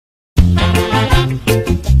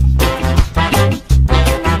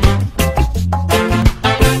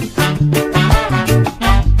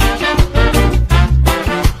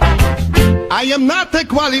not a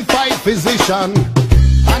qualified physician,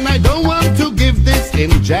 and I don't want to give this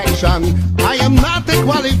injection. I am not a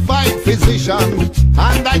qualified physician,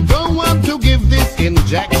 and I don't want to give this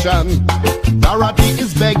injection. Dorothy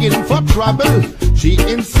is begging for trouble. She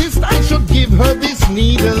insists I should give her this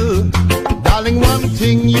needle. Darling, one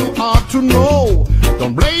thing you ought to know,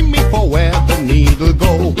 don't blame me for where the needle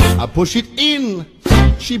go. I push it in,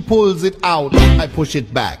 she pulls it out, I push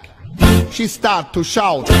it back. She start to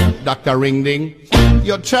shout, Dr. Ring Ding,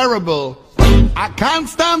 you're terrible. I can't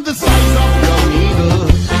stand the size of your needle.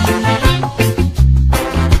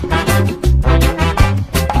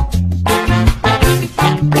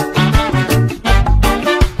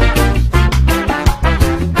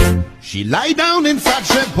 She lie down in such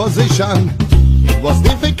a position, it was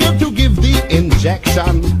difficult to give the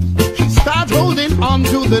injection. She start holding on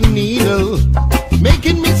to the needle,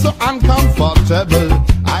 making me so uncomfortable.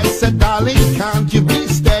 I said, darling, can't you be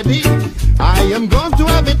steady? I am going to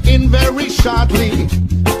have it in very shortly.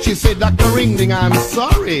 She said, Dr. Ring Ding, I'm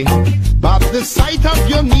sorry, but the sight of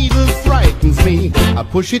your needle frightens me. I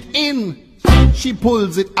push it in, she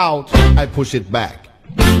pulls it out, I push it back.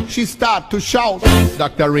 She start to shout,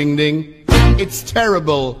 Dr. Ring Ding, it's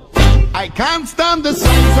terrible. I can't stand the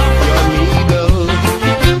size of your needle.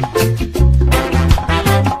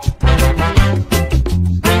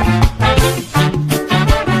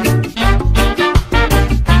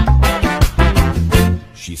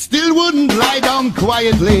 She still wouldn't lie down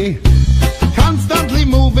quietly, constantly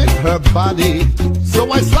moving her body.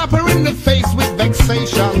 So I slap her in the face with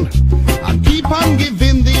vexation and keep on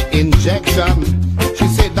giving the injection. She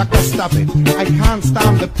said, Doctor, stop it, I can't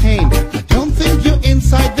stand the pain. I don't think you're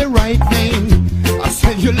inside the right vein. I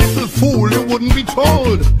said, you little fool, you wouldn't be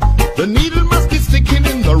told. The needle must be sticking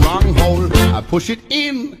in the wrong hole. I push it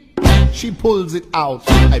in, she pulls it out,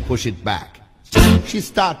 I push it back. She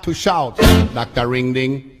start to shout, Dr. Ring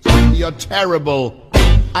Ding, you're terrible.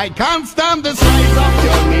 I can't stand the size of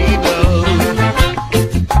your needle.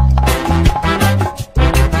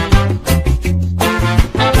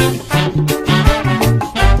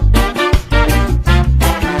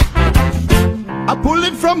 I pull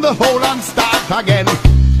it from the hole and start again.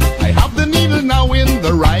 I have the needle now in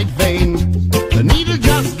the right vein. The needle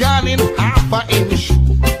just gone in half an inch.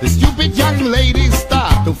 The stupid young lady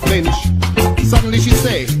start to flinch. Suddenly she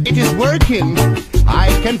say, it is working. I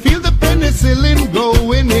can feel the penicillin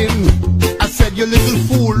going in. I said, you little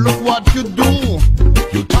fool, look what you do.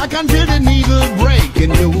 You talk until the needle break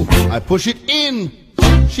in you. I push it in,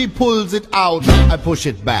 she pulls it out, I push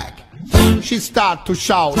it back. She start to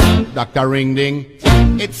shout, Dr. Ring Ding,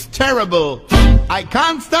 it's terrible. I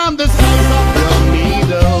can't stand the size of your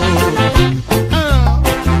needle.